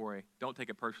 Don't worry. Don't take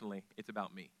it personally. It's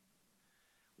about me.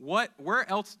 Where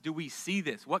else do we see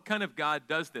this? What kind of God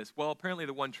does this? Well, apparently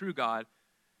the one true God,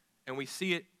 and we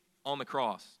see it on the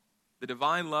cross. The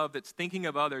divine love that's thinking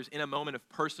of others in a moment of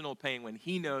personal pain when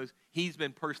he knows he's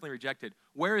been personally rejected.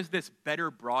 Where is this better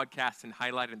broadcast and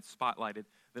highlighted and spotlighted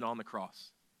than on the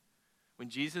cross? When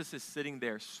Jesus is sitting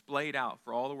there, splayed out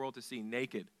for all the world to see,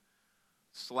 naked,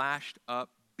 slashed up,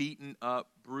 beaten up,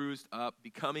 bruised up,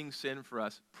 becoming sin for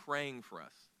us, praying for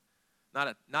us.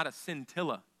 Not a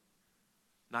scintilla.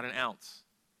 Not an ounce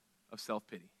of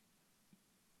self-pity.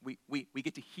 We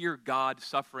get to hear God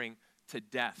suffering to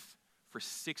death for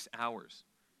 6 hours.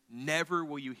 Never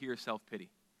will you hear self-pity.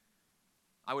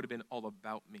 I would have been all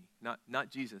about me, not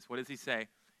Jesus. What does he say?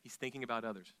 He's thinking about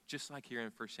others, just like here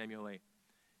in 1 Samuel 8.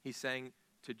 He's saying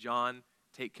to John,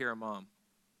 take care of mom.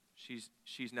 She's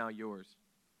now yours,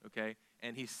 okay?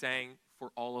 And he's saying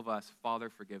for all of us, Father,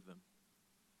 forgive them.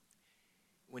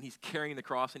 When he's carrying the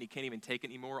cross and he can't even take it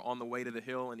anymore on the way to the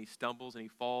hill, and he stumbles and he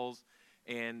falls,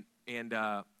 and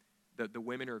the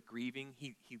women are grieving,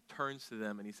 he turns to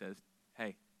them and he says,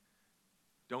 hey,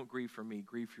 don't grieve for me,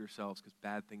 grieve for yourselves because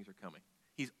bad things are coming.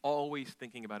 He's always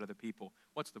thinking about other people.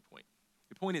 What's the point?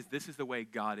 The point is, this is the way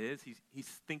God is. He's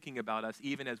thinking about us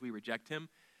even as we reject him.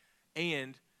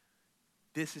 And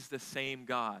this is the same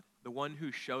God, the one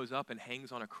who shows up and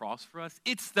hangs on a cross for us.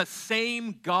 It's the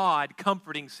same God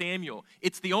comforting Samuel.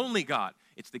 It's the only God.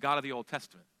 It's the God of the Old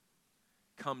Testament.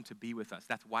 Come to be with us.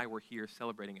 That's why we're here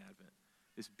celebrating Advent.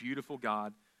 This beautiful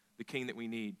God, the King that we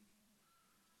need.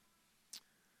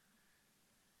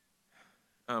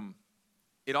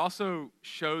 It also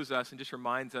shows us and just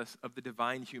reminds us of the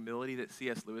divine humility that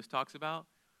C.S. Lewis talks about,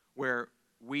 where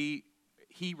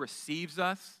he receives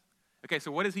us. Okay,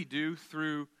 so what does he do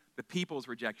through the people's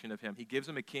rejection of him? He gives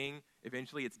them a king.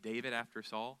 Eventually it's David after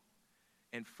Saul.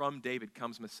 And from David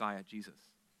comes Messiah, Jesus.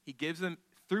 He gives them,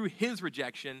 through his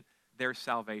rejection, their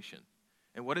salvation.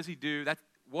 And what does he do? That's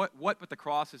what but the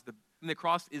cross is the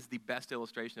cross is the best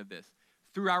illustration of this.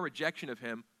 Through our rejection of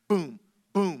him, boom,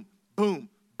 boom, boom,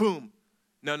 boom.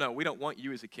 No, we don't want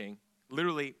you as a king.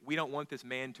 Literally, we don't want this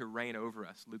man to reign over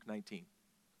us, Luke 19.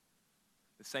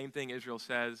 The same thing Israel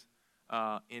says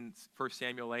in 1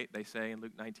 Samuel 8, they say in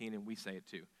Luke 19, and we say it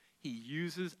too. He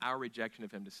uses our rejection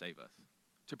of him to save us,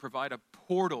 to provide a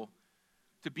portal,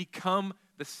 to become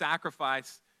the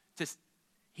sacrifice.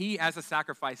 He, as a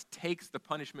sacrifice, takes the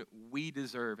punishment we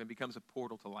deserve and becomes a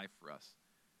portal to life for us.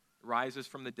 Rises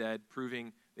from the dead,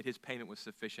 proving that his payment was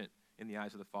sufficient in the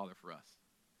eyes of the Father for us.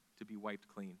 To be wiped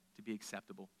clean, to be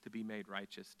acceptable, to be made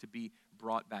righteous, to be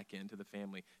brought back into the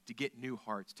family, to get new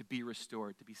hearts, to be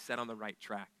restored, to be set on the right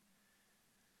track,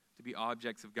 to be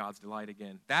objects of God's delight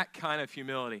again. That kind of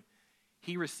humility,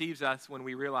 he receives us when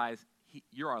we realize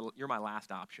you're my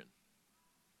last option.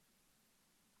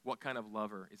 What kind of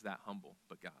lover is that humble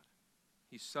but God?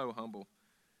 He's so humble.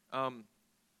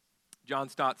 John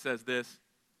Stott says this.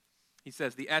 He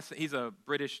says, he's a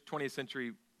British 20th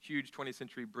century, huge 20th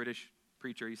century British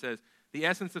preacher. He says, the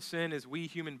essence of sin is we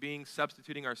human beings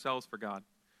substituting ourselves for God,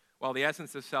 while the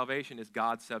essence of salvation is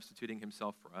God substituting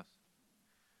himself for us.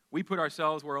 We put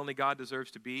ourselves where only God deserves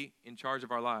to be, in charge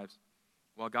of our lives,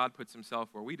 while God puts himself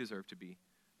where we deserve to be,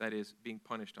 that is, being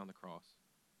punished on the cross.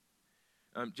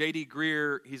 J.D.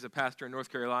 Greer, he's a pastor in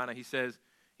North Carolina, he says,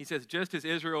 just as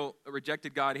Israel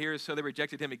rejected God here, so they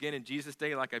rejected him again in Jesus'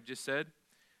 day, like I've just said.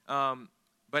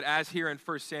 But as here in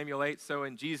 1 Samuel 8, so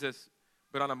in Jesus,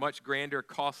 but on a much grander,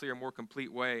 costlier, more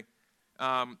complete way.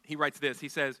 He writes this. He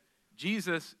says,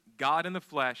 Jesus, God in the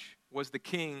flesh, was the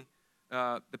king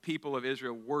the people of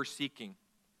Israel were seeking,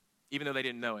 even though they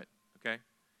didn't know it, okay?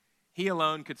 He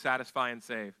alone could satisfy and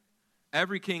save.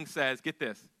 Every king says, get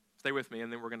this, stay with me,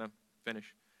 and then we're going to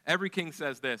finish. Every king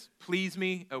says this, please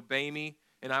me, obey me,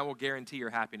 and I will guarantee your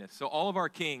happiness. So all of our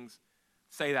kings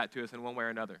say that to us in one way or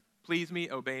another. Please me,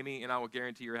 obey me, and I will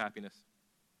guarantee your happiness.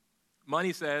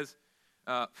 Money says,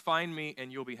 find me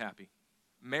and you'll be happy.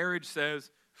 Marriage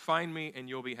says, find me and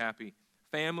you'll be happy.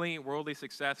 Family, worldly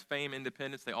success, fame,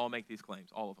 independence, they all make these claims,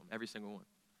 all of them, every single one.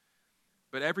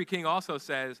 But every king also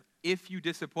says, if you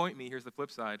disappoint me, here's the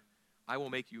flip side, I will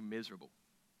make you miserable.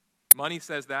 Money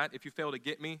says that. If you fail to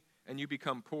get me and you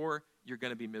become poor, you're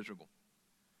going to be miserable.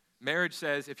 Marriage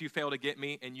says, if you fail to get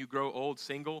me and you grow old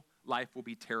single, life will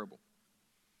be terrible.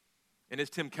 And as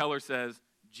Tim Keller says,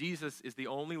 Jesus is the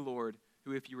only Lord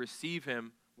who, if you receive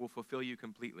him, will fulfill you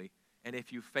completely. And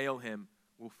if you fail him,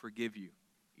 will forgive you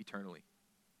eternally.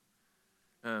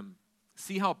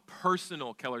 See how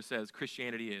personal, Keller says,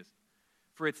 Christianity is.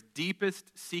 For its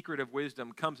deepest secret of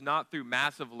wisdom comes not through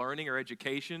massive learning or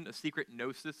education, a secret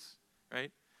gnosis,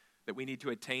 right, that we need to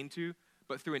attain to,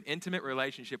 but through an intimate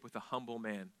relationship with a humble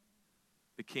man,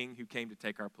 the king who came to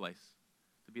take our place,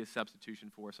 to be a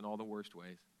substitution for us in all the worst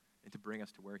ways, and to bring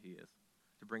us to where he is,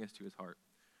 to bring us to his heart.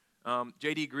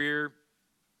 J.D. Greer,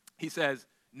 he says,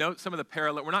 note some of the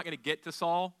parallel. We're not going to get to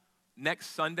Saul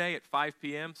next Sunday at 5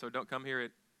 p.m., so don't come here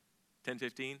at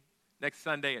 10:15. Next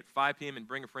Sunday at 5 p.m. and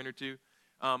bring a friend or two.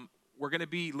 We're going to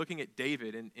be looking at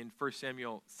David in 1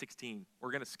 Samuel 16.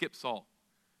 We're going to skip Saul.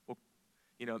 Well,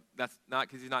 that's not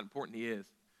because he's not important, he is.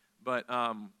 But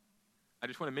I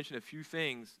just want to mention a few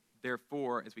things,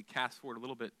 therefore, as we cast forward a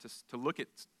little bit to look at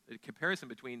a comparison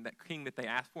between that king that they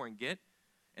ask for and get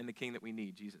and the king that we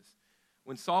need, Jesus.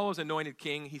 When Saul was anointed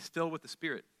king, he's filled with the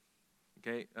Spirit.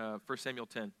 Okay, 1 Samuel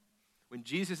 10. When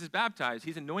Jesus is baptized,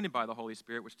 he's anointed by the Holy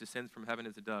Spirit, which descends from heaven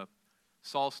as a dove.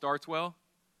 Saul starts well.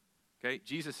 Okay,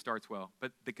 Jesus starts well.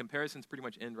 But the comparisons pretty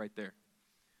much end right there.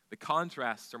 The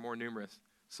contrasts are more numerous.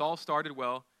 Saul started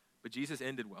well, but Jesus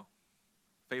ended well.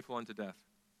 Faithful unto death.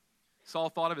 Saul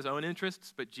thought of his own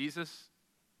interests, but Jesus,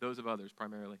 those of others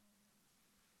primarily.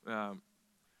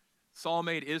 Saul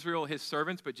made Israel his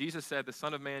servants, but Jesus said the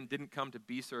Son of Man didn't come to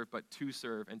be served, but to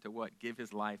serve, and to what? Give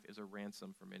his life as a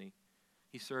ransom for many.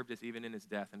 He served us even in his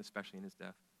death, and especially in his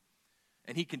death.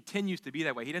 And he continues to be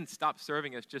that way. He didn't stop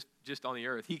serving us just on the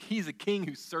earth. He's a king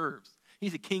who serves.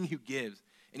 He's a king who gives,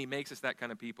 and he makes us that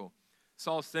kind of people.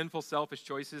 Saul's sinful, selfish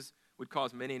choices would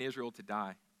cause many in Israel to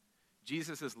die.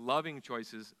 Jesus' loving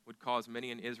choices would cause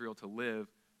many in Israel to live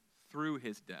through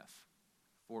his death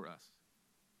for us.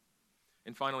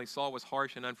 And finally, Saul was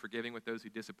harsh and unforgiving with those who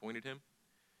disappointed him.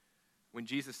 When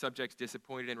Jesus' subjects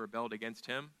disappointed and rebelled against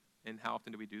him, and how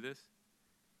often do we do this?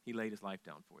 He laid his life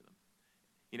down for them.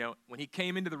 You know, when he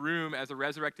came into the room as a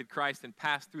resurrected Christ and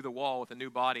passed through the wall with a new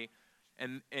body,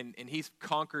 and he's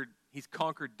conquered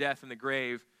death in the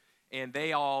grave, and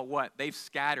they all, what? They've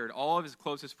scattered. All of his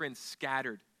closest friends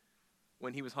scattered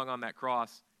when he was hung on that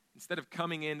cross. Instead of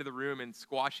coming into the room and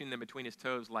squashing them between his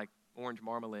toes like orange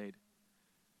marmalade,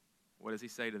 what does he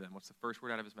say to them? What's the first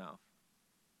word out of his mouth?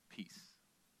 Peace.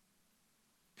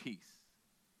 Peace.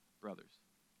 Brothers.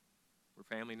 We're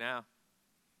family now.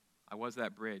 I was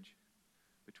that bridge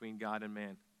between God and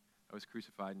man. I was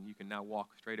crucified, and you can now walk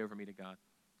straight over me to God.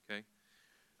 Okay?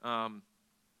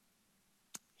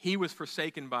 He was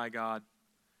forsaken by God,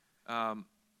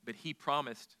 but he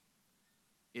promised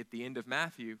at the end of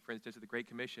Matthew, for instance, at the Great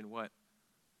Commission, what?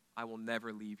 I will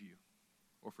never leave you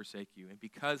or forsake you. And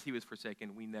because he was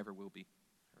forsaken, we never will be.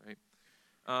 All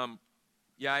right?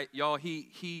 Y'all,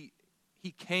 he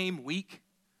came weak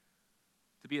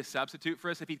to be a substitute for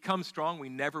us. If he'd come strong, we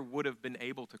never would have been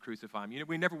able to crucify him. You know,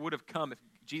 we never would have come if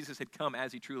Jesus had come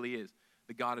as he truly is,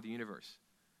 the God of the universe.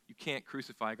 You can't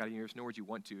crucify God of the universe, nor would you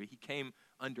want to. He came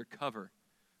undercover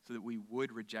so that we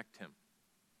would reject him.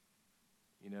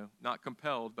 You know, not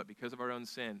compelled, but because of our own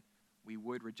sin, we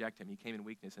would reject him. He came in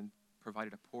weakness and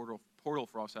provided a portal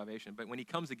for our salvation. But when he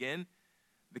comes again,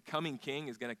 the coming king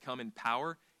is going to come in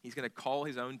power. He's going to call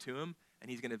his own to him, and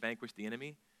he's going to vanquish the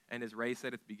enemy. And as Ray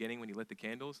said at the beginning when he lit the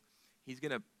candles, he's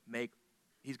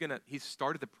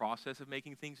started the process of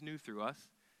making things new through us.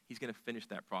 He's going to finish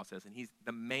that process. And he's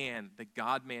the man, the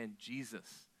God-man,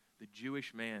 Jesus, the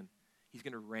Jewish man. He's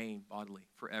going to reign bodily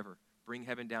forever, bring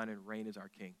heaven down and reign as our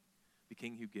king, the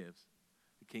king who gives,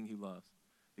 the king who loves,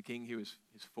 the king who is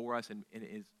for us and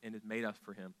has made us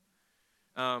for him.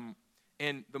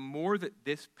 And the more that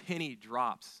this penny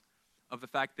drops of the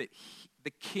fact that the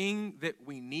king that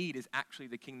we need is actually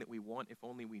the king that we want, if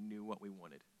only we knew what we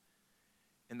wanted.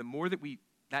 And the more that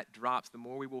that drops, the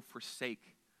more we will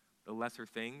forsake the lesser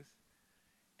things,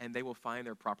 and they will find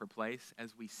their proper place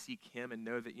as we seek him and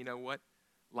know that, you know what,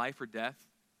 life or death,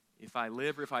 if I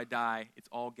live or if I die, it's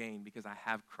all gain because I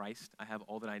have Christ. I have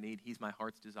all that I need. He's my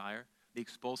heart's desire, the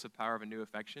expulsive power of a new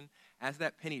affection. As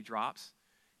that penny drops,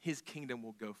 his kingdom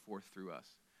will go forth through us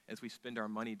as we spend our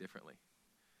money differently,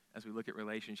 as we look at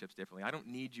relationships differently. I don't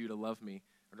need you to love me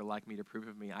or to like me, to approve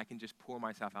of me. I can just pour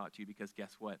myself out to you because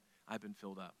guess what? I've been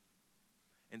filled up.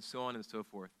 And so on and so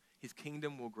forth. His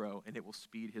kingdom will grow and it will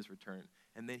speed his return.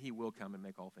 And then he will come and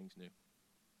make all things new.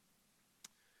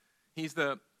 He's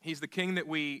the king that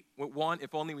we want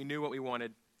if only we knew what we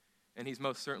wanted. And he's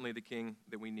most certainly the king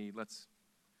that we need. Let's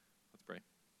pray.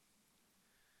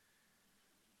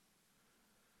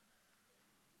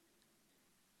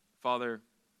 Father,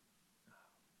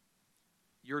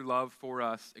 your love for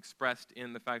us expressed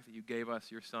in the fact that you gave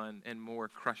us your son and more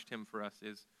crushed him for us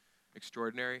is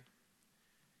extraordinary.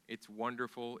 It's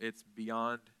wonderful. It's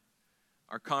beyond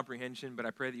our comprehension, but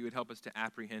I pray that you would help us to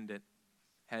apprehend it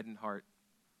head and heart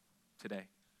today,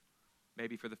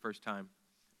 maybe for the first time.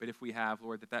 But if we have,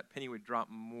 Lord, that penny would drop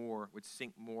more, would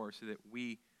sink more so that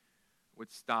we would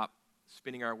stop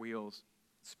spinning our wheels,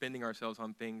 spending ourselves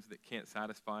on things that can't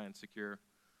satisfy and secure,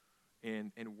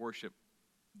 and worship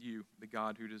you, the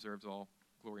God who deserves all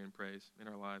glory and praise in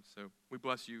our lives. So we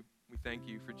bless you. We thank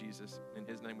you for Jesus. In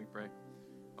his name we pray.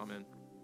 Amen.